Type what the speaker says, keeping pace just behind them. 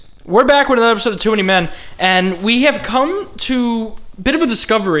We're back with another episode of Too Many Men, and we have come to a bit of a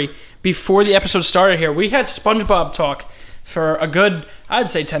discovery before the episode started here. We had SpongeBob talk for a good, I'd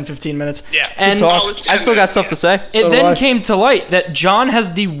say 10-15 minutes. Yeah. And Talk. I still got stuff to say. it then came to light that John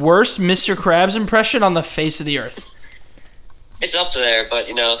has the worst Mr. Krabs impression on the face of the earth. It's up there, but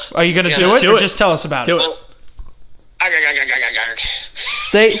Are you going to Yeah, do it, do or it. just tell us about it? Do it.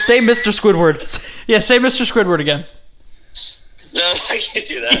 Say Mr. Squidward. Yeah, say Mr. Squidward again. No, I can't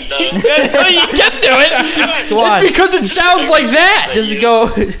do that. No. No, you can do it. Come on. It's because it sounds like that. Just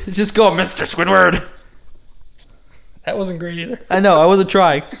go, Mr. Squidward. That wasn't great either. I know, I wasn't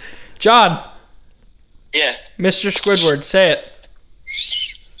trying. John, Yeah. Mr. Squidward, say it.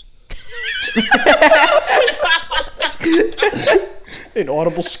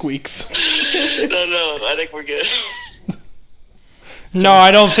 Inaudible squeaks. No, I think we're good. No,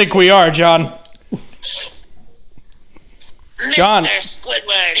 I don't think we are, John. John. Mr.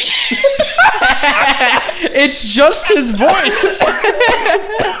 Squidward. It's just his voice.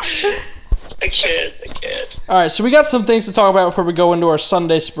 I can't. All right, so we got some things to talk about before we go into our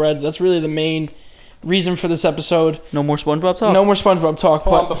Sunday spreads. That's really the main reason for this episode. No more SpongeBob talk? No more SpongeBob talk,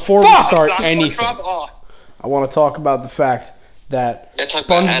 but Before we start Not anything, SpongeBob? Oh. I want to talk about the fact that Let's talk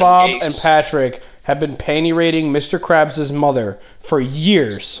about Adam SpongeBob Gates. and Patrick have been panty raiding Mr. Krabs' mother for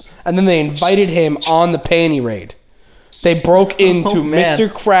years, and then they invited him on the panty raid. They broke into man. Mr.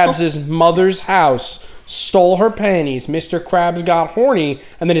 Krabs' mother's house, stole her panties. Mr. Krabs got horny,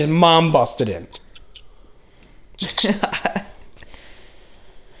 and then his mom busted in. This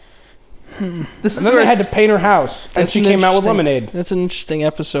And is then where they had to paint her house, and she an came out with interesting- lemonade. That's an interesting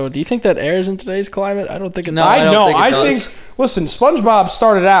episode. Do you think that airs in today's climate? I don't think it No, does. I don't I know. think it I does. think. Listen, SpongeBob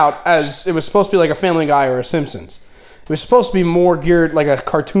started out as it was supposed to be like a Family Guy or a Simpsons. It was supposed to be more geared like a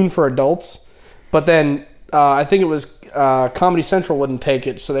cartoon for adults, but then I think it was Comedy Central wouldn't take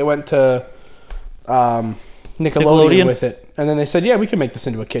it, so they went to Nickelodeon with it, and then they said, "Yeah, we can make this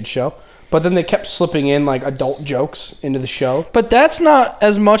into a kids show." But then they kept slipping in like adult jokes into the show. But that's not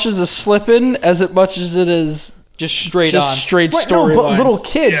as much as a slip-in as much as it is just straight just on. straight Right, no, story but line. little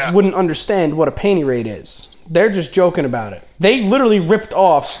kids Yeah. wouldn't understand what a panty raid is. They're just joking about it. They literally ripped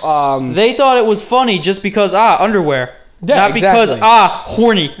off. They thought it was funny just because, underwear. Yeah, Not because, exactly.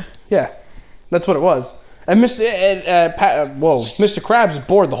 horny. Yeah, that's what it was. And Mr. Mr. Krabs is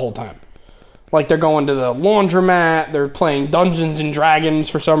bored the whole time. Like they're going to the laundromat, they're playing Dungeons and Dragons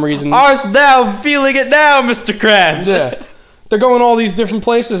for some reason. Art thou feeling it now, Mr. Krabs? Yeah. They're going all these different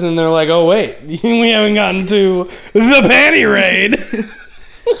places, and they're like, "Oh wait, we haven't gotten to the panty raid."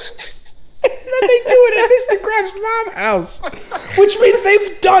 And then they do it at Mr. Krabs' mom's house, which means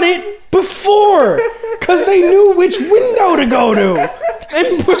they've done it before, because they knew which window to go to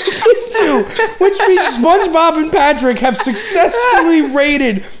and put it into, which means SpongeBob and Patrick have successfully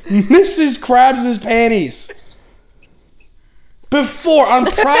raided Mrs. Krabs' panties before on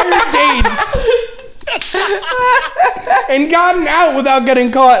prior dates. And gotten out without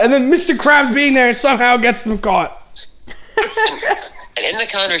getting caught, and then Mr. Krabs being there somehow gets them caught. And in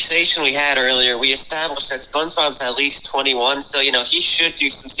the conversation we had earlier, we established that SpongeBob's at least 21, so he should do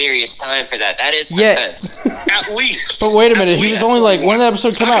some serious time for that. That is Yeah. offense. At least. But wait a minute, he was only like, when did that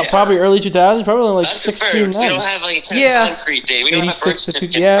episode come out? Probably early 2000s, probably only like That's 16 confirmed. We then. don't have like a Yeah. concrete date. We don't have a 86 birth to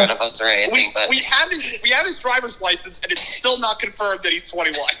certificate yeah. in front of us or anything. But We have his driver's license, and it's still not confirmed that he's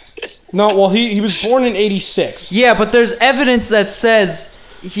 21. No, well, he was born in 86. Yeah, but there's evidence that says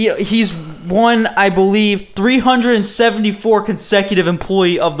he's won, I believe, 374 consecutive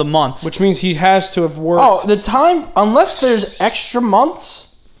employee of the months. Which means he has to have worked. Oh, the time, unless there's extra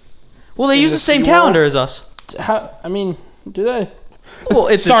months, Well, they use the same SeaWorld? calendar as us. how, I mean, do they? Well,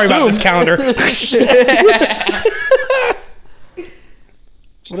 it's Sorry about this assumed. calendar.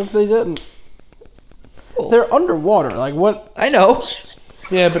 What if they didn't? They're underwater. Like, what? I know.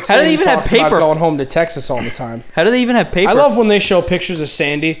 Yeah, but How do they Sandy even have talks about paper? going home to Texas all the time. How do they even have paper? I love when they show pictures of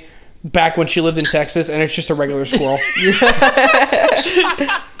Sandy back when she lived in Texas, and it's just a regular squirrel.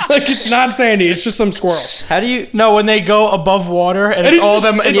 Like, it's not Sandy, it's just some squirrel. How do you? No, when they go above water and, And it's it's all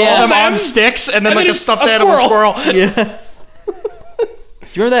just- them, it's yeah. all them them, on sticks, and then and like then a it's stuffed a animal squirrel. squirrel. Yeah.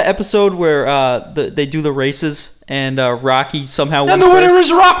 Do you remember that episode where they do the races and Rocky somehow wins And the winner first?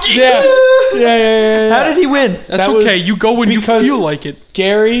 is Rocky. Yeah. How did he win? That's That okay. was You go when you because- feel like it.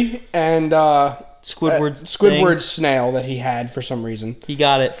 Gary and Squidward's Squidward's snail that he had for some reason. thing. He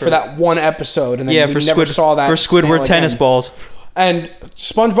got it For that one episode, and then Yeah, we for never saw that for Squidward snail tennis again. balls. And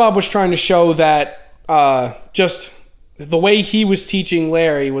SpongeBob was trying to show that just the way he was teaching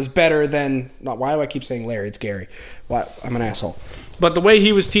Larry was better than... Not why do I keep saying Larry? It's Gary. Why? I'm an asshole. But the way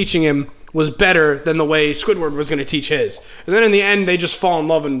he was teaching him was better than the way Squidward was going to teach his. And then in the end, they just fall in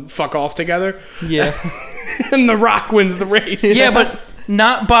love and fuck off together. Yeah. And The Rock wins the race. Yeah, but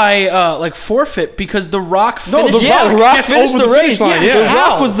not by forfeit because The Rock finished. The Rock gets finished over the the finish race. line, The yeah.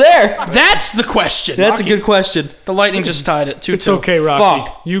 Rock was there. That's the question. That's a good question. The Lightning just tied it 2-2. It's okay, Rocky.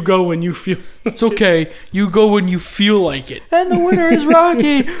 Fuck. You go when you feel. It's okay. You go when you feel like it. And the winner is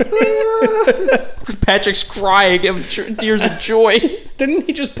Rocky. Patrick's crying of tears of joy. Didn't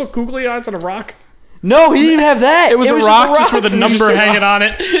he just put googly eyes on a rock? No, he didn't have that. It was a just rock just with a number hanging on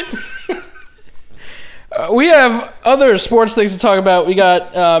it. We have other sports things to talk about. We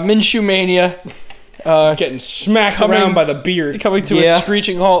got Minshew Mania Getting smacked around by the beard. coming to a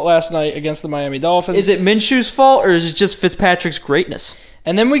screeching halt last night against the Miami Dolphins. Is it Minshew's fault or is it just Fitzpatrick's greatness?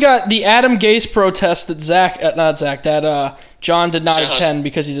 And then we got the Adam Gase protest that John did not attend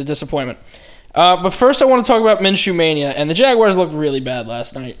because he's a disappointment. But first I want to talk about Minshew Mania, and the Jaguars looked really bad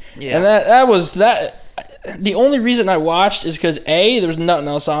last night. Yeah. And that was that. The only reason I watched is because A, there was nothing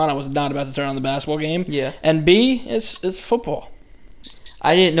else on. I was not about to turn on the basketball game. Yeah. And B, it's football.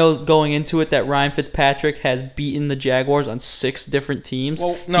 I didn't know going into it that Ryan Fitzpatrick has beaten the Jaguars on 6 different teams.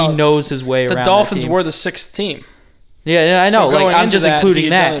 Well, no, he knows his way The around Dolphins that team. were the 6th team. Yeah, I know. So going I'm into just that, including he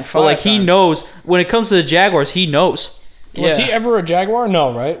had done that. it But 5 he times. knows when it comes to the Jaguars, he knows. Was he ever a Jaguar?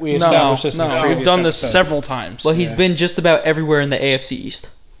 No, right? We established this in the No, we've previous done this episode. several times. Well, he's been just about everywhere in the AFC East.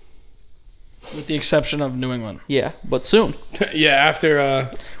 With the exception of New England. Yeah, but soon. Yeah, after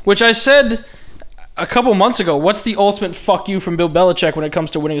Which I said a couple months ago, what's the ultimate fuck you from Bill Belichick when it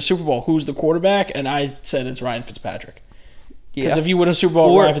comes to winning a Super Bowl? Who's the quarterback? And I said it's Ryan Fitzpatrick. Because if you win a Super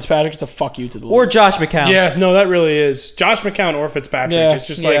Bowl with Ryan Fitzpatrick, it's a fuck you to the league. Or Josh McCown. yeah, no, that really is Josh McCown or Fitzpatrick. Yeah, It's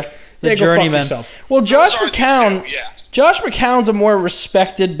just yeah. like The go fuck journeyman. yourself. Well, Josh Those are the McCown. two, yeah. Josh McCown's a more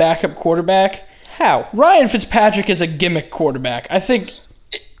respected backup quarterback. How? Ryan Fitzpatrick is a gimmick quarterback. I think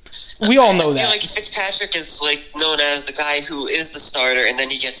we all know I feel that. like Fitzpatrick is like known as the guy who is the starter and then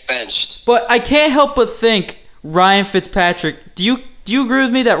he gets benched. But I can't help but think Ryan Fitzpatrick. Do you agree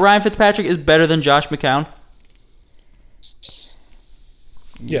with me that Ryan Fitzpatrick is better than Josh McCown?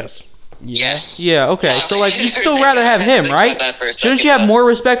 Yes. Yes. Yeah, okay. So, like, you'd still rather have him, right? Shouldn't you have more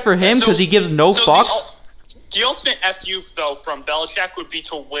respect for him because he gives no fucks? The ultimate FU, though, from Belichick would be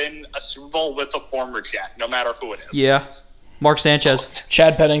to win a Super Bowl with a former Jet, no matter who it is. Yeah. Mark Sanchez.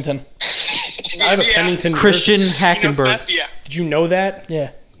 Chad Pennington. I have a Pennington Christian jersey. Hackenberg. Smith, yeah. Did you know that?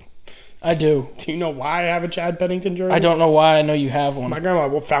 Yeah. I do. Do you know why I have a Chad Pennington jersey? I don't know why. I know you have one. My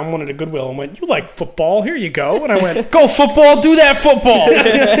grandma found one at a Goodwill and went, "You like football? Here you go." And I went, Go football, do that football.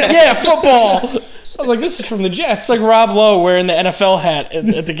 Yeah, football. I was like, "This is from the Jets." It's like Rob Lowe wearing the NFL hat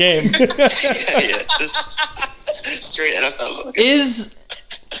at the game. Straight NFL.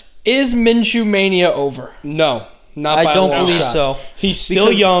 Is Minshew Mania over? No, not by I a don't long believe shot. so. He's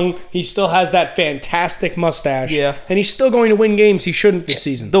still young. He still has that fantastic mustache. Yeah. And he's still going to win games he shouldn't this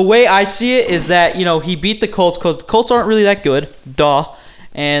season. The way I see it is that, he beat the Colts because the Colts aren't really that good. Duh.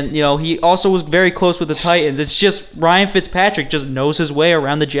 And, he also was very close with the Titans. It's just Ryan Fitzpatrick just knows his way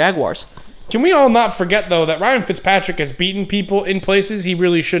around the Jaguars. Can we all not forget, though, that Ryan Fitzpatrick has beaten people in places he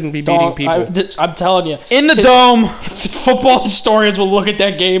really shouldn't be beating people? I'm telling you. In the dome. Football historians will look at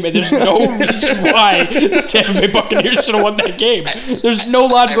that game, and there's no reason why the Tampa Bay Buccaneers should have won that game. There's no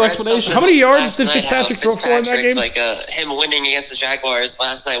logical explanation. How many yards last did night Fitzpatrick how throw for in that Fitzpatrick, game? Like him winning against the Jaguars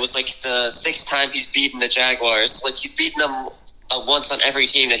last night was like the 6th time he's beaten the Jaguars. Like he's beaten them once on every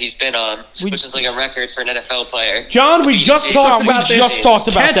team that he's been on, which is like a record for an NFL player. John, we just talked about this. just talked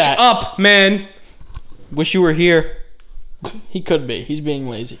about Catch that. up, man. Wish you were here. He could be. He's being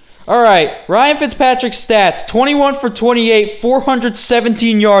lazy. All right. Ryan Fitzpatrick's stats. 21 for 28,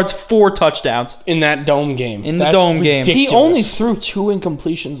 417 yards, 4 touchdowns. In that dome game. In the dome game. He ridiculous. only threw 2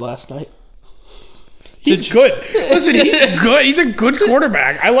 incompletions last night. He's good. Listen, he's good. He's a good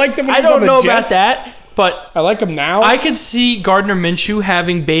quarterback. I liked him when I he was on don't the know Jets. about that, but I like him now. I could see Gardner Minshew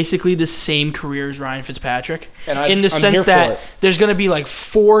having basically the same career as Ryan Fitzpatrick, And in the I'm sense here for that it. there's going to be like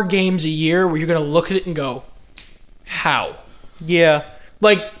 4 games a year where you're going to look at it and go, how? Yeah.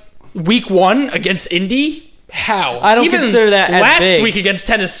 Like week 1 against Indy, how? I don't consider that as last big. week against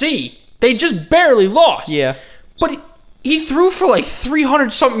Tennessee. They just barely lost. Yeah. But he threw for like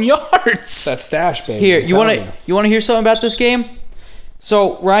 300 something yards. that stash, baby. Here, I'm you want telling to hear something about this game?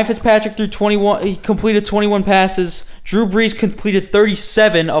 So Ryan Fitzpatrick threw 21. He completed 21 passes. Drew Brees completed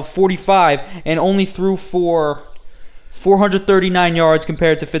 37 of 45 and only threw for 439 yards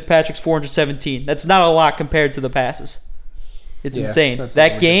compared to Fitzpatrick's 417. That's not a lot compared to the passes. It's Yeah, insane. that's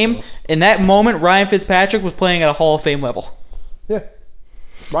That game, ridiculous. in that moment, Ryan Fitzpatrick was playing at a Hall of Fame level. Yeah.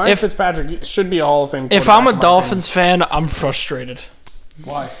 Ryan If- Fitzpatrick should be a Hall of Fame If quarterback, I'm in a my Dolphins fan, I'm frustrated.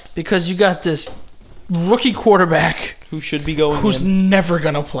 Why? Because you got this rookie quarterback Who should be going who's in? never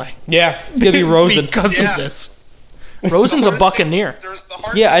gonna play Yeah. It's going to be Rosen. because Yeah. of this. Rosen's a Buccaneer.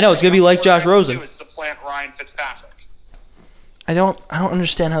 Yeah, I know, it's gonna be like Josh Rosen. Is supplant Ryan Fitzpatrick. I don't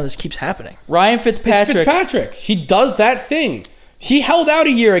understand how this keeps happening. Ryan It's Fitzpatrick. Fitzpatrick. He does that thing. He held out a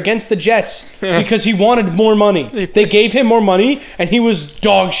year against the Jets because he wanted more money. They gave him more money, and he was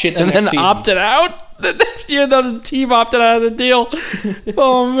dog shit the And then next season. opted out the next year. The team opted out of the deal.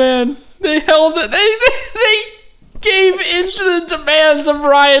 Oh man, they held it. They gave into the demands of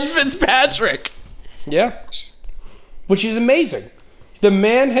Ryan Fitzpatrick. Yeah. Which is amazing. The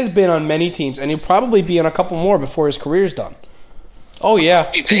man has been on many teams, and he'll probably be on a couple more before his career's done. Oh, yeah.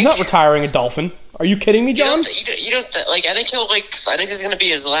 You He's think? not retiring a Dolphin. Are you kidding me, You John? don't like. I think he'll I think this is gonna be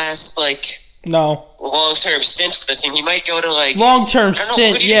his last No, long-term stint with the team. He might go to long-term I don't know, who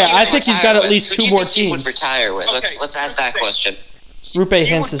stint. do you Yeah, think he I would think he's retire got at with? least Who do 2 you more think he would teams. retire with? Okay, Let's ask that question. Rupe He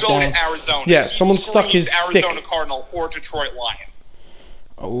Hintz would is go down. to Arizona. Yeah, He someone stuck screams his stick. Arizona Cardinal or Detroit Lion.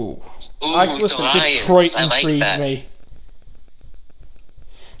 Oh, Ooh, listen, the Lions. Detroit I like intrigues that. me.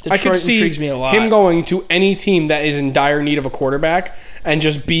 I Detroit could see intrigues me a lot. him going to any team that is in dire need of a quarterback and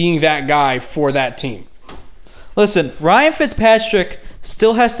just being that guy for that team. Listen, Ryan Fitzpatrick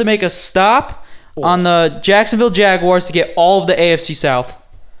still has to make a stop on the Jacksonville Jaguars to get all of the AFC South.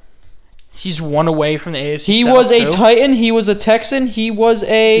 He's one away from the AFC. He South, was a too. Titan. He was a Texan. He was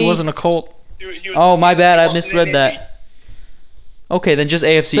a... He wasn't a Colt. He was- Oh, my bad. I he wasn't misread in that. Okay, then just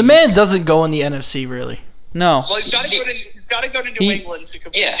AFC. The man East. doesn't go in the NFC really. No. Well, he's got to go to New He- England to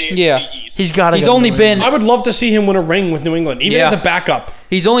compete Yeah. the Yeah. AFC East. He's got to. He's only been... I would love to see him win a ring with New England, even Yeah. as a backup.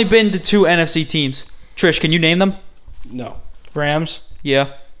 He's only been to 2 NFC teams. Trish, can you name them? No. Rams, Yeah.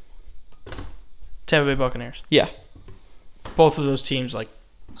 Tampa Bay Buccaneers. Yeah. Both of those teams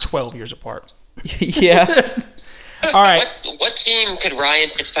 12 years apart. Yeah. All right, What team could Ryan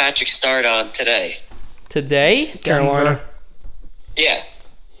Fitzpatrick start on today? Today? Carolina. Yeah.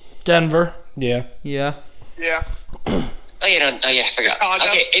 Denver. Yeah. Yeah. Yeah. Oh, yeah, I forgot. Chicago.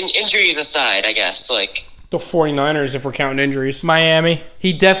 Okay, injuries aside, I guess. The 49ers, if we're counting injuries. Miami.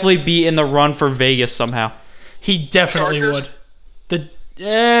 He'd definitely be in the run for Vegas somehow. He definitely Chargers? would. The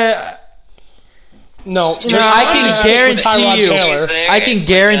No. know, I can Tyrod guarantee you. Taylor. I can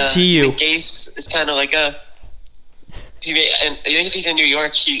guarantee you. Gase is kind of like a. And even if he's in New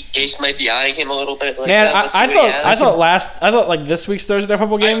York, Gase might be eyeing him a little bit. man, Let's I see what he has. thought this week's Thursday Night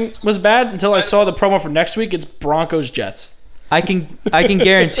Football game was bad until I saw the promo for next week. It's Broncos Jets. I can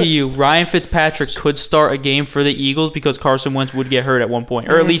guarantee you Ryan Fitzpatrick could start a game for the Eagles because Carson Wentz would get hurt at one point.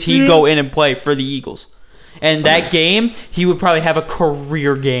 Or at least he'd go in and play for the Eagles. And that game, he would probably have a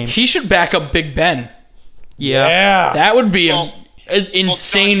career game. He should back up Big Ben. Yeah. Yeah. That would be Well, an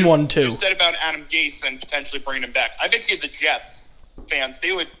insane John, one You too. said about Adam Gase and potentially bringing him back. I bet you the Jets fans,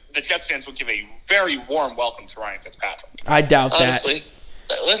 the Jets fans would give a very warm welcome to Ryan Fitzpatrick. I doubt that. Honestly,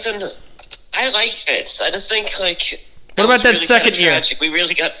 listen, I liked Fitz. I just think What about that was second kinda year? tragic. We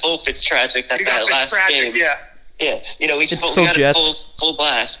really got full Fitz tragic that last game. Yeah. Yeah, we It's got so it Jets. full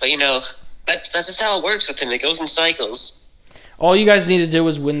blast, but that's just how it works with him. It goes in cycles. All you guys need to do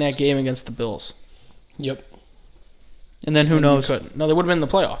is win that game against the Bills. Yep. And then who knows? Couldn't. No, they would have been in the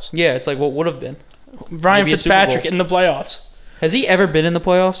playoffs. Yeah, it's like what would have been. Ryan Maybe a Super Fitzpatrick Bowl. in the playoffs. Has he ever been in the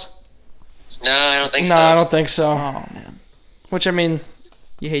playoffs? No, I don't think No, so. I don't think so. Oh, man. Which, I mean,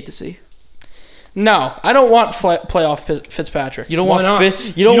 You hate to see. no, I don't want playoff Fitzpatrick. You don't Why want not?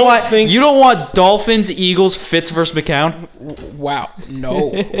 Fitz, you don't want Dolphins, Eagles, Fitz versus McCown? Wow,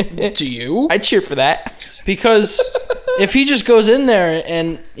 no. Do you? I'd cheer for that. Because if he just goes in there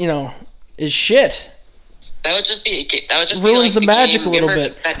and is shit, That would just be ruins like the magic game. a little Remember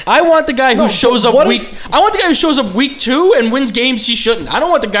bit. that- I want the guy who shows up what week. if- I want the guy who shows up week 2 and wins games he shouldn't. I don't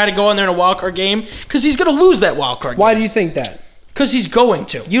want the guy to go in there in a wild card game because he's going to lose that wild card. Why do you think that? Because he's going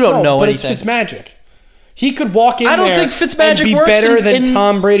to. You don't know but anything. it's Fitzmagic. He could walk in I don't there think Fitzmagic and be works better in- than in-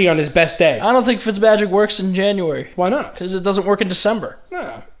 Tom Brady on his best day. I don't think Fitzmagic works in January Why not? because it doesn't work in December.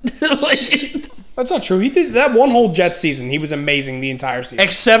 Nah, Like, that's not true. He did that one whole Jets season. He was amazing the entire season.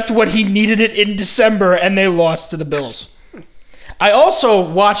 except when he needed it in December and they lost to the Bills. I also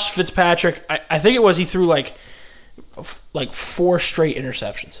watched Fitzpatrick. I think it was he threw like 4 straight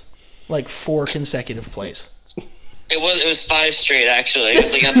interceptions, like 4 consecutive plays. It was 5 straight actually. It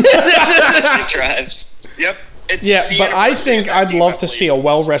was like on 5 drives. Yep. It's Yeah, the but I anniversary think of that I'd game, love I to believe. see a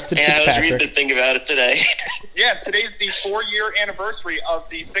well-rested Yeah, I was reading the Fitzpatrick. thing about it today. Yeah, today's the 4-year anniversary of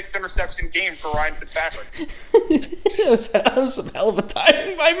the 6 interception game for Ryan Fitzpatrick. That was some hell of a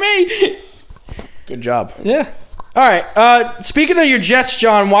timing by me. Good job. Yeah. All right. Speaking of your Jets,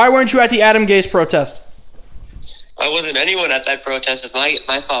 John, why weren't you at the Adam Gase protest? Why wasn't anyone at that protest? Is my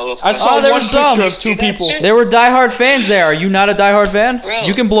follow-up. I saw there one was some. picture of See two that people. shit? There were diehard fans there. Are you not a diehard fan? Bro.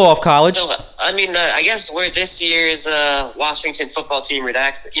 You can blow off college. So, I mean, I guess we're this year's Washington football team name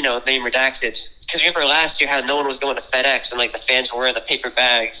redacted. Because remember last year how no one was going to FedEx and like the fans were wearing the paper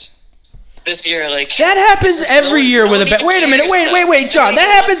bags. This year, like That happens every year with a bad. Wait a minute. Wait, John. That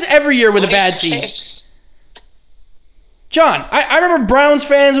happens every year with a bad team. John, I remember Browns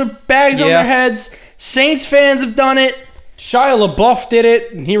fans with bags on Yeah. their heads. Saints fans have done it. Shia LaBeouf did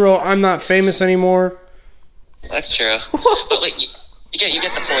it, and he wrote, "I'm not famous anymore." That's true. But like, you get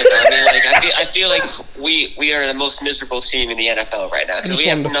the point though. I mean, like, I feel like we are the most miserable team in the NFL right now. I just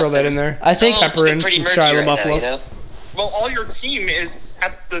wanted to throw that in there. I think Pepper in pretty some murky Shia right LaBeouf now, love. you know? Well, all your team is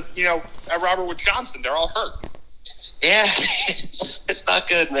at at Robert Wood Johnson. They're all hurt. Yeah, it's not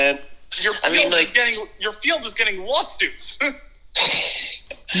good, man. Your field is getting lawsuits.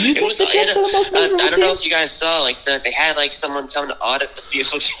 Do you think the Jets are the most miserable I don't know team? if you guys saw, like, they had like someone come to audit the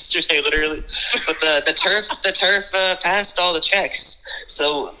field yesterday, literally. But the turf passed all the checks.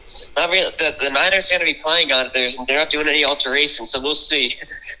 So not really. The Niners are going to be playing on it. They're not doing any alterations. So we'll see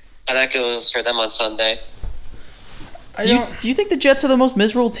how that goes for them on Sunday. Do you think the Jets are the most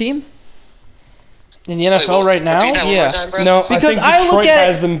miserable team? In the NFL right now? Repeat that one Yeah. more time, bro? No, Because I think I look Detroit at it-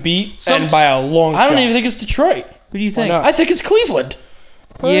 has them beat, and by a long shot. I don't even think it's Detroit. Who do you think? not? I think it's Cleveland.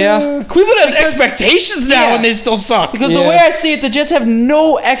 Yeah. Cleveland has expectations now, Yeah. and they still suck. Because the way I see it, the Jets have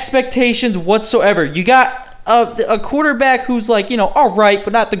no expectations whatsoever. You got a quarterback who's like, all right,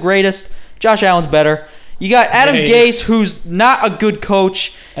 but not the greatest. Josh Allen's better. You got Adam Yeah, he Gase, who's not a good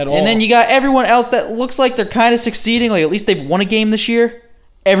coach. At all. And then you got everyone else that looks like they're kind of succeeding. Like, at least they've won a game this year.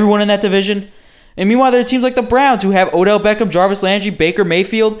 Everyone in that division. And meanwhile, there are teams like the Browns who have Odell Beckham, Jarvis Landry, Baker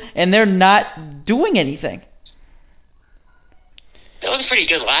Mayfield, and they're not doing anything. They looked pretty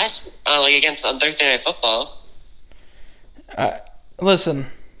good last, against on Thursday Night Football. Listen,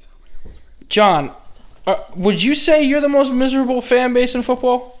 John, would you say you're the most miserable fan base in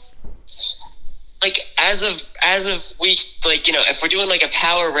football? Like as of week, if we're doing like a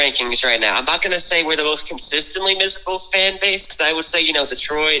power rankings right now, I'm not gonna say we're the most consistently miserable fan base because I would say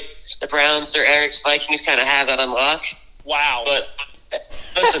Detroit, the Browns, or Eric's Vikings kind of have that on lock. Wow. But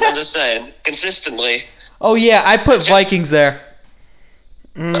listen, I'm just saying consistently. Oh, yeah, I put Vikings there.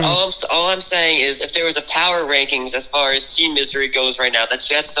 But all I'm saying is if there was a power rankings as far as team misery goes right now, the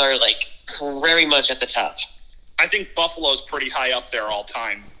Jets are like very much at the top. I think Buffalo's pretty high up there all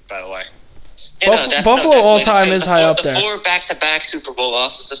time, by the way. Buffalo all time because is high up the there. 4 back-to-back Super Bowl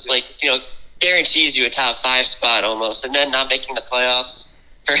losses just guarantees you a top 5 spot almost, and then not making the playoffs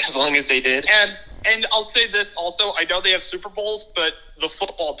for as long as they did. And I'll say this also, I know they have Super Bowls, but the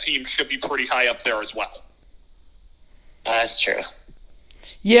football team should be pretty high up there as well. That's true.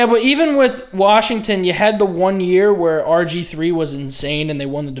 Yeah, but even with Washington, you had the 1 year where RG3 was insane and they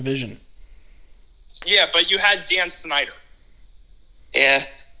won the division. Yeah, but you had Dan Snyder. Yeah.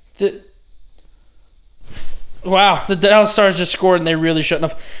 Wow, the Dallas Stars just scored and they really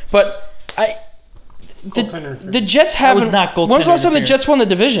shouldn't have. But the Jets haven't. was not goaltender When's the last time the interference. Jets won the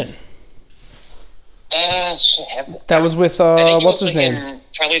division? That was with I think it what's was his name? in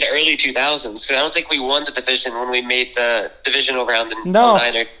probably the early 2000s. Because I don't think we won the division when we made the divisional round in No,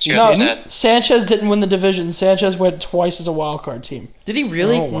 09 or no. 2010. Sanchez didn't win the division. Sanchez went twice as a wild card team. Did he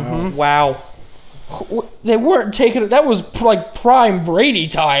really? Oh, wow. Wow. They weren't taking it. That was like prime Brady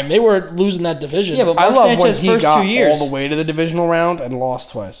time. They weren't losing that division. Yeah, but I Mark love when Sanchez he first got 2 years. all the way to the divisional round and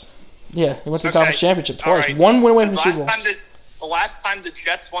lost twice. yeah, he went to the Okay. conference championship All twice. right. One win away from the Super Bowl. The last time the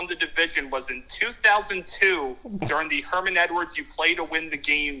Jets won the division was in 2002 during the Herman Edwards "You Play to Win the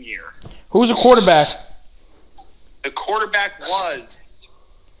Game" year. Who was a quarterback? The quarterback was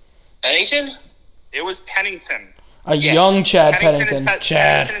Pennington? it was Pennington. A young Chad Pennington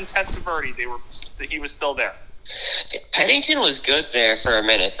Pennington. and Testaverde. He was still there. Pennington was good there for a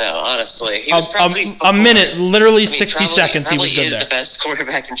minute, though, honestly. He was probably A minute, literally I mean, 60 probably- seconds he was probably good is there. the best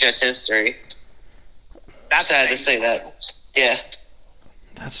quarterback in Jets history. That's Sad to say that. Yeah.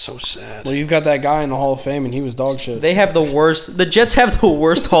 That's so sad. Well, you've got that guy in the Hall of Fame, and he was dog shit. They have the worst. The Jets have the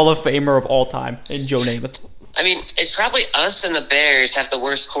worst Hall of Famer of all time in Joe Namath. I mean, it's probably us and the Bears have the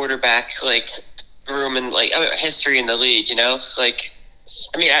worst quarterback, room in, history in the league, you know?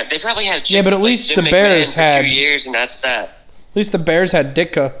 They probably have Jim, Yeah, but at least Jim the McMahon Bears for had- 2 years, and that's that. At least the Bears had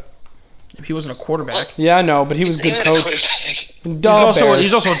Ditka. He wasn't a quarterback. Yeah, I know, but he was a They good had a coach. quarterback.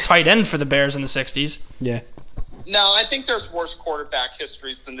 He's also a tight end for the Bears in the 60s. Yeah. No, I think there's worse quarterback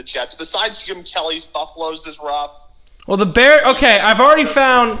histories than the Jets. Besides Jim Kelly's, Buffalo's is rough. Well, the Bears... Okay, I've already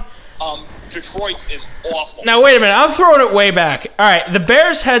found... Detroit's is awful. Now, wait a minute. I'm throwing it way back. All right, the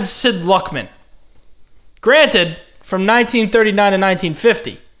Bears had Sid Luckman. Granted, from 1939 to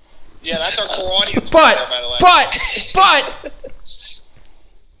 1950. Yeah, that's our core audience. But, right there, by the way.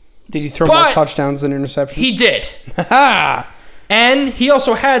 Did he throw more touchdowns than interceptions? He did. Ha! And he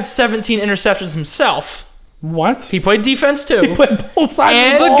also had 17 interceptions himself. What? He played defense too. He played both sides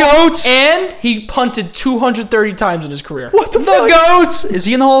And of the The ball. GOAT! And he punted 230 times in his career. What the The fuck? GOAT! Is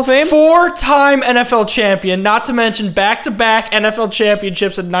he in the Hall of Fame? 4-time NFL champion, not to mention back-to-back NFL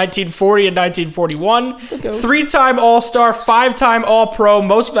championships in 1940 and 1941. 3-time All-Star, 5-time All-Pro,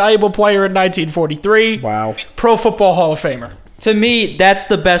 most valuable player in 1943. Wow. Pro Football Hall of Famer. To me, that's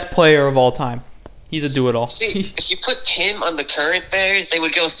the best player of all time. He's a do-it-all. See, if you put him on the current Bears, they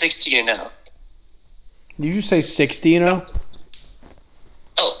would go 16-0. Did you just say 60-0?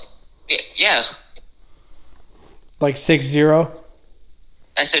 Oh, yeah. Like 6-0?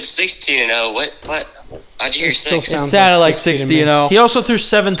 I said 16-0. What? How'd you hear still 6? It sounds sounded like 60 to 60 me. and 0. He also threw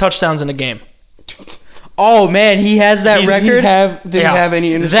 7 touchdowns in a game. Oh man, he has that Did he record. didn't Yeah. have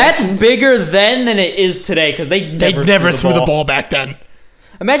any interceptions? That's bigger then than it is today because they They never threw the ball back then.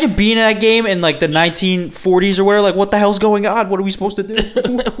 Imagine being in that game in like the 1940s or whatever. Like, what the hell's going on? What are we supposed to do?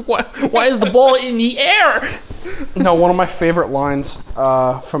 Why is the ball in the air? No, one of my favorite lines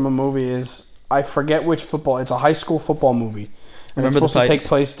from a movie is, I forget which football, it's a high school football movie. And it's Remember the supposed to take Titans?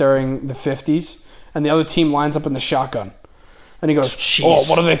 place during the 50s, and the other team lines up in the shotgun. And he goes, Jeez. oh,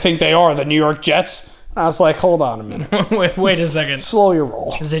 what do they think they are, the New York Jets? And I was like, hold on a minute. Wait a second. Slow your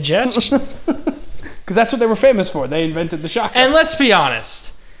roll. Is it Jets? Because that's what they were famous for. They invented the shotgun. And let's be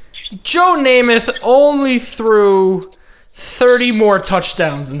honest. Joe Namath only threw 30 more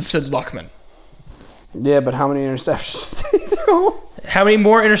touchdowns than Sid Luckman. Yeah, but how many interceptions did he throw? How many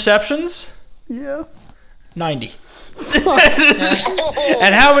more interceptions? Yeah. 90.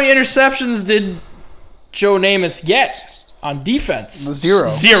 And how many interceptions did Joe Namath get on defense? 0.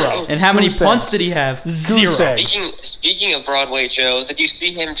 0. And how many Goose punts eggs. did he have? 0. Goose egg. Speaking of Broadway Joe, did you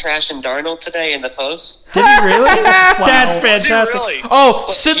see him trashing Darnold today in the post? Did he really? That's fantastic. really? Oh,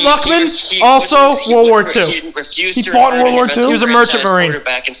 Sid Luckman, also World War II. He refused He to fought refer to World War him as II? a He was a merchant franchise marine.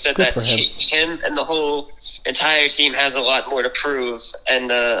 quarterback and said Good that for him. him and the whole entire team has a lot more to prove and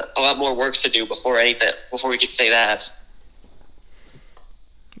a lot more work to do before we could say that.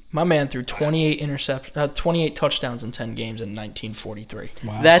 My man threw 28 touchdowns in 10 games in 1943.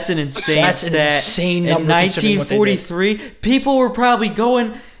 Wow. That's an insane That's an stat. insane In number considering what they did. 1943, people were probably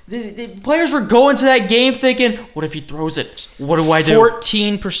going. The players were going to that game thinking, "What if he throws it? What do I do?"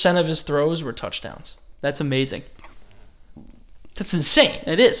 14% of his throws were touchdowns. That's amazing. That's insane.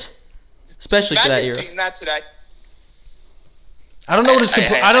 It is, especially for that Imagine era. seeing that today. I don't know what his.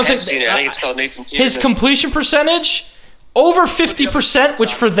 I don't think. seen it. I think it's called Nathan His Peterman. completion percentage over 50%,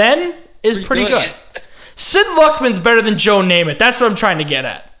 which for then is pretty good. Sid Luckman's better than Joe Namath. That's what I'm trying to get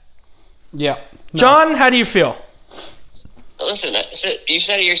at. Yeah. No. John, how do you feel? Listen, you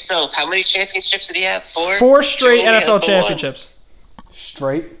said it yourself. How many championships did he have? 4? 4 straight Joe only has the NFL one. championships.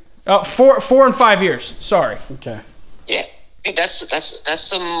 Straight? 4 and 5 years. Sorry. Okay. Yeah, hey, that's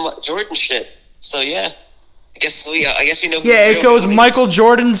some Jordan shit. So yeah, I guess we know. who Yeah, the it real goes one is. Michael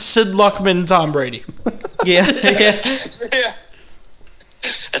Jordan, Sid Luckman, Tom Brady. Yeah, yeah. Yeah.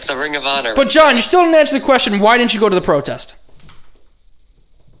 That's a Ring of Honor. But John, you still didn't answer the question. Why didn't you go to the protest?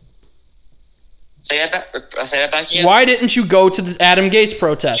 say that back again. Why didn't you go to the Adam Gase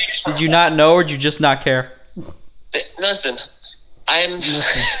protest? Did you not know, or did you just not care? Listen, I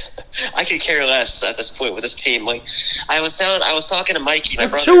could care less at this point with this team. Like, I was talking to Mikey, my We're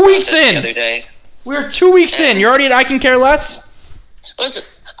brother, 2 about weeks this in. the other day. We're 2 weeks in. You're already at I can care less? Listen,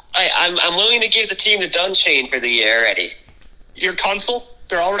 I'm willing to give the team the done chain for the year already. You're Kunzel?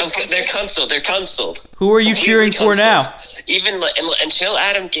 They're already Okay, they're consoled. Who are you cheering for now? Even until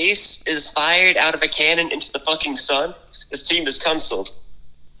Adam Gase is fired out of a cannon into the fucking sun, this team is consoled.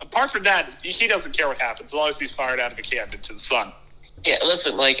 Apart from that, he doesn't care what happens as long as he's fired out of a cannon into the sun. Yeah,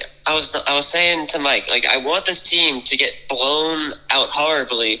 listen, like I was saying to Mike, like I want this team to get blown out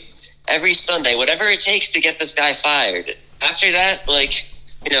horribly every Sunday, whatever it takes to get this guy fired. After that, like,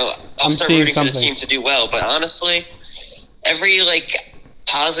 I'll I'm start seeing rooting for the something. team to do well. But honestly, every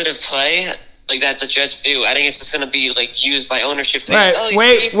positive play like that the Jets do, I think it's just going to be used by ownership. To Right, the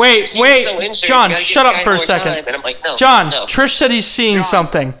wait. team is so injured, John, you gotta give shut the up guy for a more second. time. And I'm like, no, John, no. Trish said he's seeing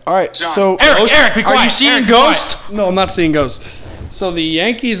something. All right, John. so Eric, be quiet. Are you seeing Eric, Ghost? no, I'm not seeing ghosts. So the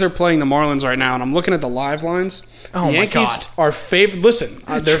Yankees are playing the Marlins right now, and I'm looking at the live lines. Oh, the my Yankees God. are favored. Listen,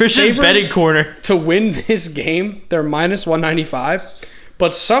 they're Trish's favored betting corner. to win this game. They're minus 195,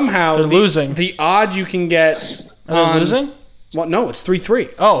 but somehow They're losing. The odds you can get Are they losing? Well, no, it's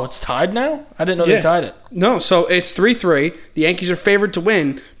 3-3. Oh, it's tied now? I didn't know Yeah. they tied it. No, so it's 3-3. The Yankees are favored to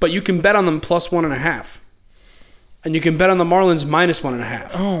win, but you can bet on them plus 1.5. And you can bet on the Marlins minus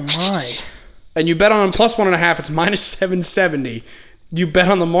 1.5. Oh my! And you bet on them plus 1.5, it's minus 770. You bet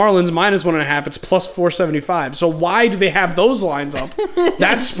on the Marlins minus 1.5, it's plus 475. So why do they have those lines up,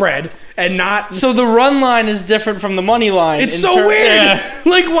 that spread, and not? So the run line is different from the money line. It's so weird. Yeah.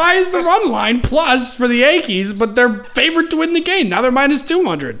 Like, why is the run line plus for the Yankees, but they're favored to win the game? Now they're minus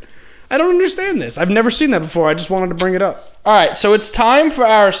 200. I don't understand this. I've never seen that before. I just wanted to bring it up. All right, so it's time for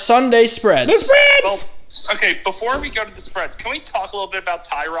our Sunday spreads. The spreads. Well, okay, before we go to the spreads, can we talk a little bit about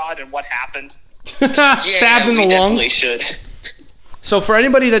Tyrod and what happened? Stabbed in the we lung. definitely should. So for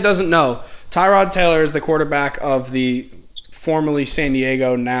anybody that doesn't know, Tyrod Taylor is the quarterback of the formerly San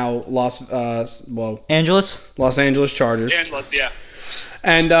Diego, now Los Angeles Chargers. Angeles, yeah.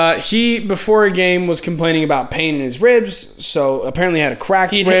 And he, before a game, was complaining about pain in his ribs. So apparently had a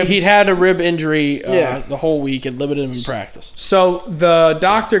cracked rib. He'd had a rib injury the whole week and limited him in practice. So the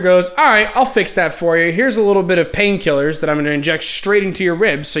doctor goes, all right, I'll fix that for you. Here's a little bit of painkillers that I'm going to inject straight into your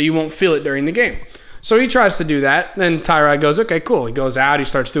ribs so you won't feel it during the game. So he tries to do that. Then Tyrod goes, okay, cool. He goes out. He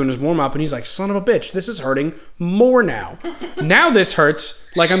starts doing his warm-up, and he's like, son of a bitch, this is hurting more now. Now this hurts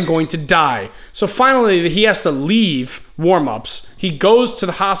like I'm going to die. So finally, he has to leave warm-ups. He goes to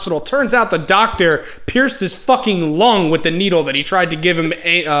the hospital. Turns out the doctor pierced his fucking lung with the needle that he tried to give him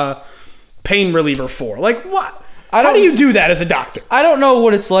a pain reliever for. Like, what? How do you do that as a doctor? I don't know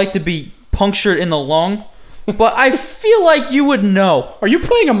what it's like to be punctured in the lung, but I feel like you would know. Are you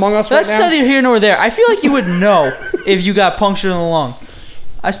playing Among Us That's right now? neither here nor there. I feel like you would know if you got punctured in the lung.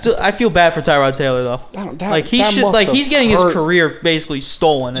 I feel bad for Tyrod Taylor though. He's getting his career basically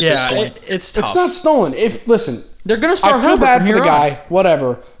stolen at this point. It's tough. It's not stolen. Listen, They're gonna start I feel Herbert bad from for the here on. guy,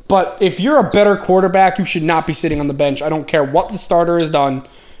 whatever. But if you're a better quarterback, you should not be sitting on the bench. I don't care what the starter has done.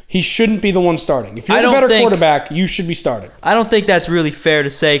 He shouldn't be the one starting. If you're the better quarterback, you should be starting. I don't think that's really fair to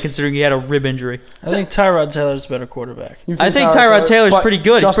say, considering he had a rib injury. I think Tyrod Taylor's a better quarterback. I think Tyrod Taylor's but pretty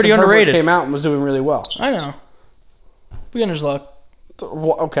good. He's Justin pretty Herbert underrated. Came out and was doing really well. I know. Beginner's luck.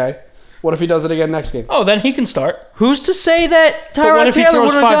 Okay. What if he does it again next game? Oh, then he can start. Who's to say that what Tyrod if he Taylor throws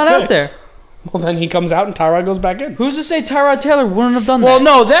wouldn't have 5 gone out picks? there? Well, then he comes out and Tyrod goes back in. Who's to say Tyrod Taylor wouldn't have done Well, that?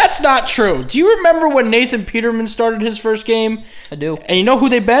 no, that's not true. Do you remember when Nathan Peterman started his first game? I do. And you know who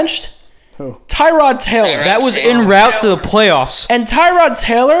they benched? Who? Tyrod Taylor. That was en route to the playoffs. And Tyrod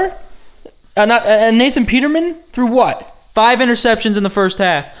Taylor and Nathan Peterman threw what? 5 interceptions in the first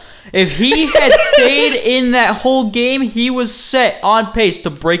half. If he had stayed in that whole game, he was set on pace to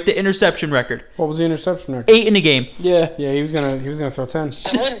break the interception record. What was the interception record? 8 in a game. Yeah. Yeah, he was gonna throw 10.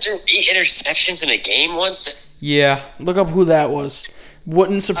 Someone threw 8 interceptions in a game once. Yeah. Look up who that was.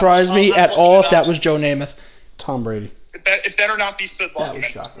 Wouldn't surprise me at all if that was Joe Namath. Tom Brady. It better not be Sid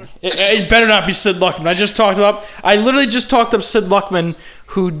Luckman. It better not be Sid Luckman. I literally just talked up Sid Luckman,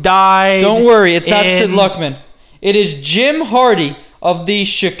 who died. Don't worry, it's not in- Sid Luckman. It is Jim Hardy of the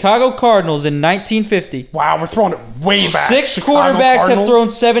Chicago Cardinals in 1950. Wow, we're throwing it way back. 6 Chicago quarterbacks have Cardinals. thrown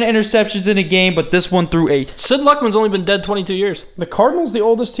 7 interceptions in a game, but this one threw 8. Sid Luckman's only been dead 22 years. The Cardinals, the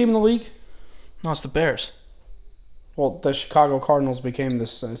oldest team in the league. No, it's the Bears. Well, the Chicago Cardinals became the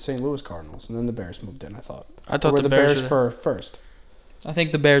St. Louis Cardinals, and then the Bears moved in. I thought. I thought Or were the the Bears Bears were for first. I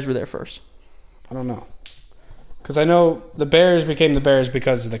think the Bears were there first. I don't know, because I know the Bears became the Bears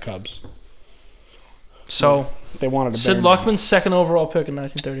because of the Cubs. So They wanted a Sid Bear Luckman's second overall pick in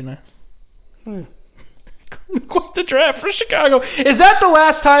 1939. Quite the draft for Chicago. Is that the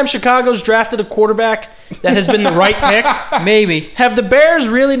last time Chicago's drafted a quarterback that has been the right pick? Maybe. Have the Bears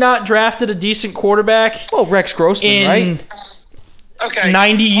really not drafted a decent quarterback Well, Rex Grossman, in right? Okay.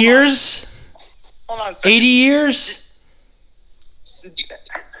 90 years? Hold on a second. 80 years?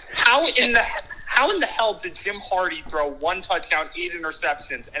 How in the hell did Jim Hardy throw 1 touchdown, 8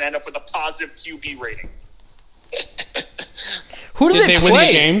 interceptions, and end up with a positive QB rating? Who did Did they they win the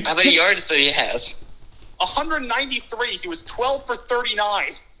play? game? How many yards did he have? 193. He was 12 for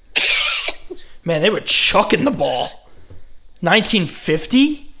 39. Man, they were chucking the ball.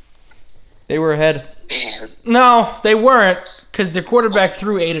 1950? They were ahead. Man. No, they weren't, because their quarterback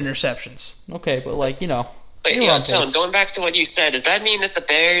threw 8 interceptions. Okay, but Wait, They were on Tone, pace. going back to what you said, does that mean that the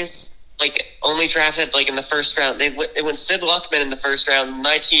Bears only drafted in the first round? They went Sid Luckman in the first round,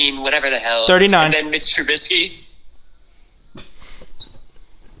 19 whatever the hell, 39. and then Mitch Trubisky.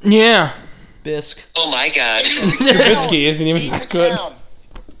 Yeah. Bisk. Oh my God! Trubisky isn't even that good.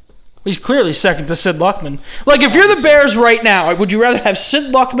 He's clearly second to Sid Luckman. Like, if you're the Bears right now, would you rather have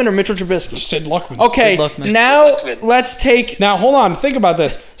Sid Luckman or Mitchell Trubisky? Sid Luckman. Okay, Sid Luckman. now Luckman. let's take... Now, hold on. Think about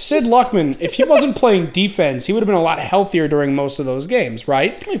this. Sid Luckman, if he wasn't playing defense, he would have been a lot healthier during most of those games,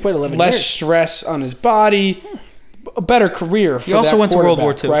 right? He played 11 Less years. stress on his body, a better career for He also that went to World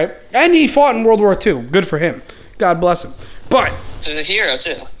War quarterback, II. right? And he fought in World War II. Good for him. God bless him. But He's a hero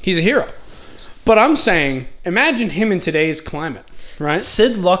too. he's a hero. But I'm saying, imagine him in today's climate, right?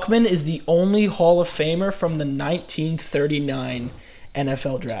 Sid Luckman is the only Hall of Famer from the 1939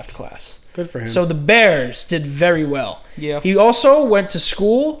 NFL draft class. Good for him. So the Bears did very well. Yeah. He also went to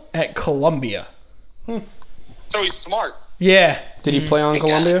school at Columbia. So he's smart. Yeah. did he play on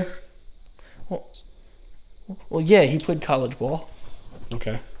Columbia? Well, yeah, he played college ball.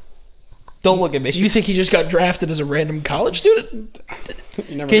 Okay. Don't look at me. Do you think he just got drafted as a random college student?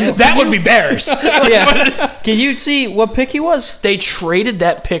 You never Can know. you- That would be Bears. Yeah. Can you see what pick he was? They traded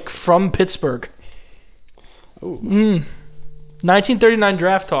that pick from Pittsburgh. Ooh. 1939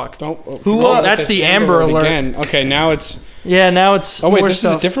 draft talk. Who, that's the Amber Alert. Again. Okay, now it's... Yeah, now it's Oh, wait, more this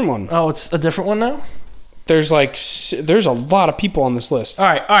stuff. is a different one. Oh, it's a different one now? There's there's a lot of people on this list. All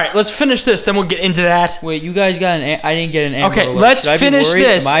right, let's finish this, then we'll get into that. Wait, you guys got I didn't get an Amber Okay, Alert. let's Should I be finish worried?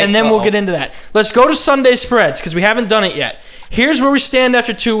 this, Am I- and then we'll Uh-oh. get into that. Let's go to Sunday spreads, because we haven't done it yet. Here's where we stand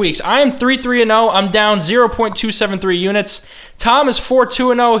after 2 weeks. I am 3-3-0. I'm down 0.273 units. Tom is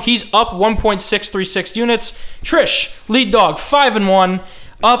 4-2-0. He's up 1.636 units. Trish, lead dog, 5-1,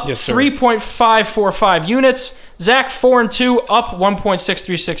 up Yes, sir. 3.545 units. Zach, 4-2, up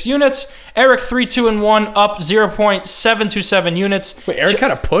 1.636 units. Eric, 3-2-1, up 0.727 units. Wait, Eric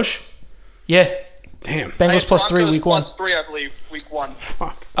had a push? Yeah, Damn. Bengals plus 3 Broncos week 1. plus 3, I believe, week 1.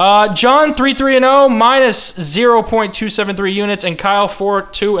 Fuck. John 3-3-0 minus 0.273 units, and Kyle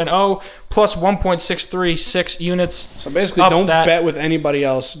 4-2-0 plus 1.636 units. So basically, Up don't that. bet with anybody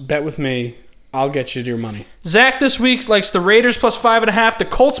else. Bet with me. I'll get you your money. Zach this week likes the Raiders plus 5.5, the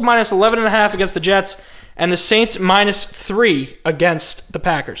Colts minus 11.5 against the Jets, and the Saints minus 3 against the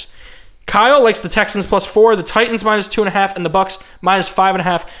Packers. Kyle likes the Texans plus 4, the Titans minus 2.5, and the Bucks minus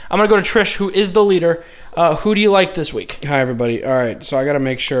 5.5. I'm gonna go to Trish, who is the leader. Who do you like this week? Hi, everybody. All right, so I got to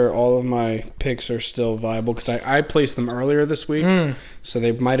make sure all of my picks are still viable because I placed them earlier this week, so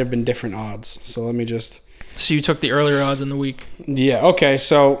they might have been different odds. So let me just... So you took the earlier odds in the week. Yeah, okay,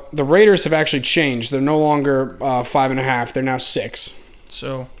 so the Raiders have actually changed. They're no longer 5.5. They're now 6.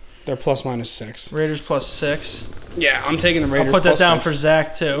 So They're plus minus 6. Raiders plus 6. Yeah, I'm taking the Raiders I'll put that plus down 6. for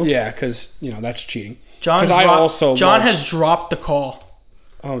Zach too. Yeah, because, that's cheating. John, 'Cause I also John love- has dropped the call.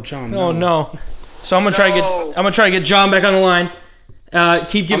 Oh, John. Oh no! So I'm gonna try to get John back on the line.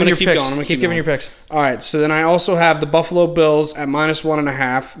 Keep giving gonna your keep picks. going. I'm gonna Keep keep giving going. your picks. All right, so then I also have the Buffalo Bills at minus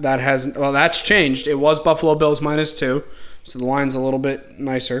 1.5. That's changed. It was Buffalo Bills minus 2, so the line's a little bit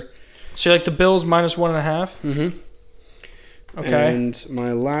nicer. So you like the Bills minus 1.5? Mhm. Okay. And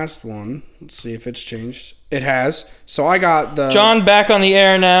my last one, let's see if it's changed. It has. So I got the John back on the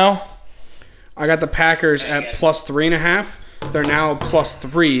air now. I got the Packers at plus 3.5. They're now plus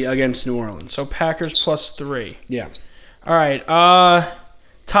 3 against New Orleans. So Packers plus 3. Yeah. All right.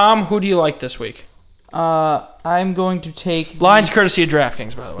 Tom, who do you like this week? I'm going to take Lines courtesy of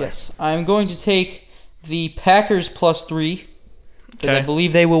DraftKings, by the way. Yes, I'm going to take the Packers plus 3 because I Okay.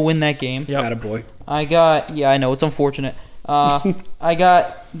 believe they will win that game. Yep. Attaboy. I know it's unfortunate. I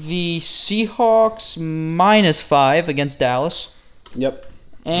got the Seahawks minus 5 against Dallas, Yep.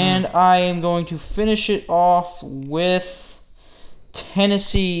 and I am going to finish it off with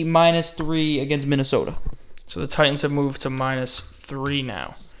Tennessee minus 3 against Minnesota. So the Titans have moved to minus 3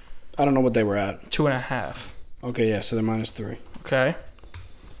 now. I don't know what they were at. 2.5. Okay, yeah, so they're minus 3. Okay.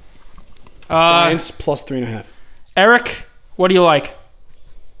 Giants plus 3.5. Eric, what do you like?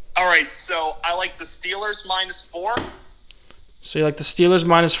 All right, so I like the Steelers minus 4. So you like the Steelers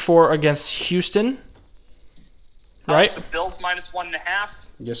minus 4 against Houston, I like right? the Bills minus 1.5.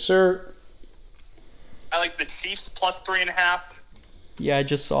 Yes, sir. I like the Chiefs plus 3.5. Yeah, I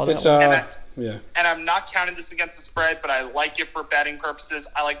just saw that It's one. yeah. And I'm not counting this against the spread, but I like it for betting purposes.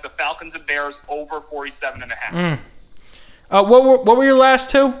 I like the Falcons and Bears over 47.5. What were your last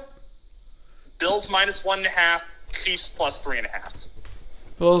two? Bills minus 1.5. Chiefs plus 3.5.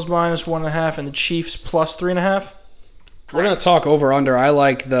 Bills minus 1.5 and the Chiefs plus 3.5. We're going to talk over under. I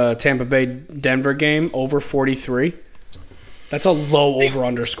like the Tampa Bay Denver game over 43. That's a low over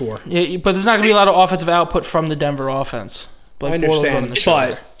under score. Yeah, but there's not going to be a lot of offensive output from the Denver offense. I Bortles running understand, the show.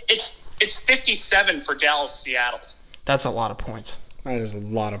 but It's 57 for Dallas, Seattle. That's a lot of points. that is a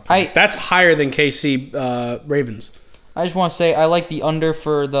lot of points. That's higher than KC Ravens. I just want to say I like the under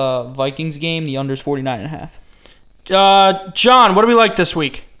for the Vikings game. The under's 49.5. John, what do we like this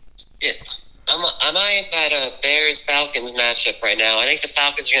week? Yeah. I'm eyeing that Bears-Falcons matchup right now. I think the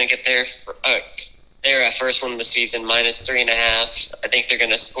Falcons are going to get their first win of the season, minus 3.5. I think they're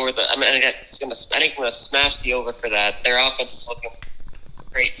going to score I think I'm going to smash the over for that. Their offense is looking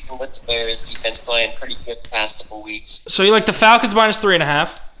great, even with the Bears' defense playing pretty good the past couple weeks. So you like the Falcons minus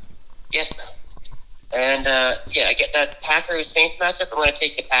 3.5. Yep. And I get that Packers Saints matchup. I'm gonna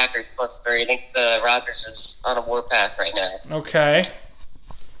take the Packers +3. I think the Rodgers is on a warpath right now. Okay.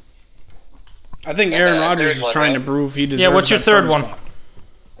 I think And Aaron the Rodgers third is one, trying right? to prove he deserves. Yeah, what's your that third starting one?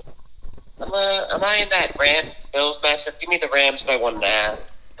 spot. Am I in that Rams-Bills matchup? Give me the Rams by 1.5. I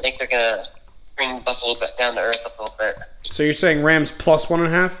think they're gonna bring Buffalo back down to earth a little bit. So you're saying Rams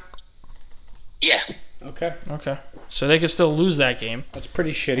 +1.5? Yeah. Okay, Okay. So they could still lose that game that's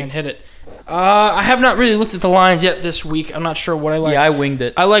pretty shitty. and hit it. I have not really looked at the lines yet this week. I'm not sure what I like. Yeah, I winged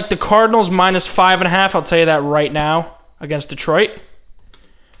it. I like the Cardinals -5.5. I'll tell you that right now against Detroit.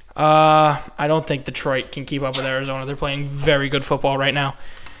 I don't think Detroit can keep up with Arizona. They're playing very good football right now,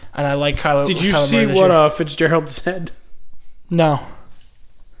 and I like Kyler. Did you Kyler see Murray this what year. Fitzgerald said? No.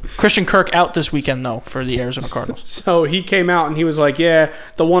 Christian Kirk out this weekend though for the Arizona Cardinals. So he came out and he was like, "Yeah,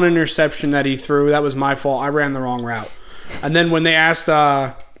 the one interception that he threw, that was my fault. I ran the wrong route." And then when they asked,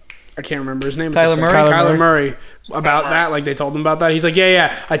 I can't remember his name. Kyler Murray? Kyler Murray about that, like they told him about that. He's like,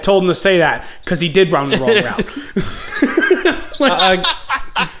 "Yeah, I told him to say that because he did run the wrong route." Like,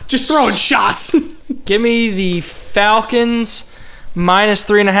 just throwing shots. Give me the Falcons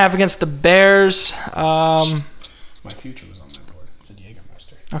 -3.5 against the Bears. My future was on that board. It's a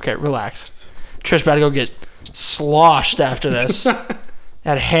Jägermeister. Okay, relax. Trish about to go get sloshed after this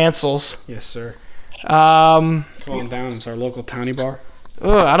at Hansel's. Yes, sir. Ugh, Come on down. It's our local towny bar.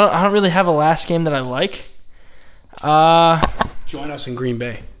 I don't really have a last game that I like. Join us in Green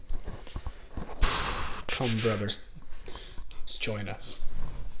Bay. Come, brother. Join us.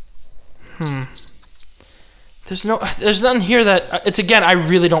 There's nothing here that it's again. I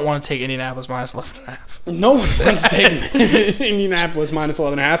really don't want to take Indianapolis -11.5. No one wants to take Indianapolis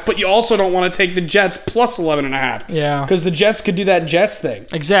 -11.5, but you also don't want to take the Jets +11.5. Yeah, Because the Jets could do that Jets thing.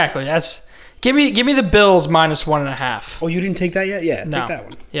 exactly. That's give me the Bills -1.5. Oh, you didn't take that yet? Yeah, No. take that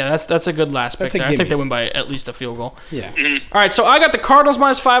one. Yeah, that's a good last pick That's a there. I think gimme. they win by at least a field goal. Yeah. All right, so I got the Cardinals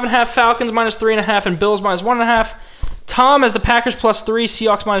 -5.5, Falcons -3.5, and Bills -1.5. Tom has the Packers +3,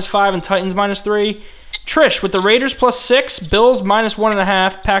 Seahawks -5, and Titans -3. Trish with the Raiders +6, Bills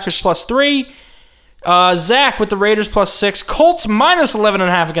 -1.5, Packers +3. Zach with the Raiders +6, Colts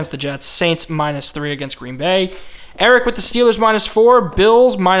 -11.5 against the Jets, Saints -3 against Green Bay. Eric with the Steelers -4,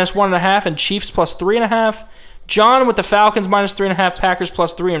 Bills -1.5, and Chiefs +3.5. John with the Falcons -3.5, Packers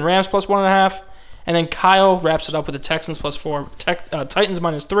 +3, and Rams +1.5. And then Kyle wraps it up with the Texans +4, Titans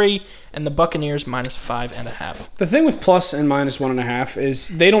 -3, and the Buccaneers -5.5. The thing with plus and -1.5 is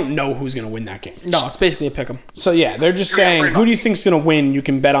they don't know who's going to win that game. No, it's basically a pick 'em. So, yeah, they're just saying, who do you think's going to win? You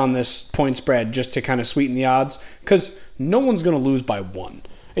can bet on this point spread just to kind of sweeten the odds. Because no one's going to lose by 1.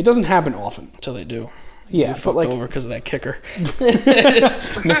 It doesn't happen often. Until they do. Yeah, You're but fucked like over because of that kicker.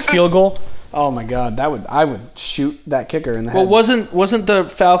 missed field goal. Oh, my God. I would shoot that kicker in the Well, head. wasn't the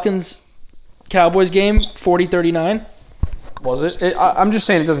Falcons-Cowboys game 40-39? Was it? I'm just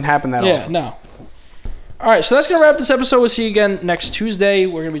saying it doesn't happen that Yeah, often. no. All right, so that's going to wrap this episode. We'll see you again next Tuesday.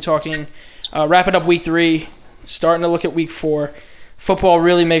 We're going to be talking, wrapping up week 3, starting to look at week 4. Football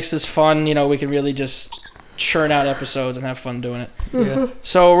really makes this fun. You know, we can really just churn out episodes and have fun doing it. Yeah.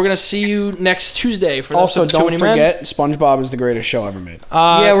 So we're going to see you next Tuesday. For Also, episode Too don't Many Men. forget, SpongeBob is the greatest show ever made.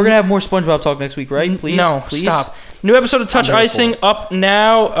 Yeah, we're gonna have more SpongeBob talk next week, right? Please. No, please. stop. New episode of Touch I'm ready Icing up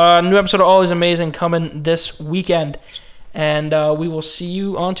now. New episode of All Is Amazing coming this weekend. And we will see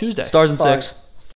you on Tuesday. Stars and Bye. six.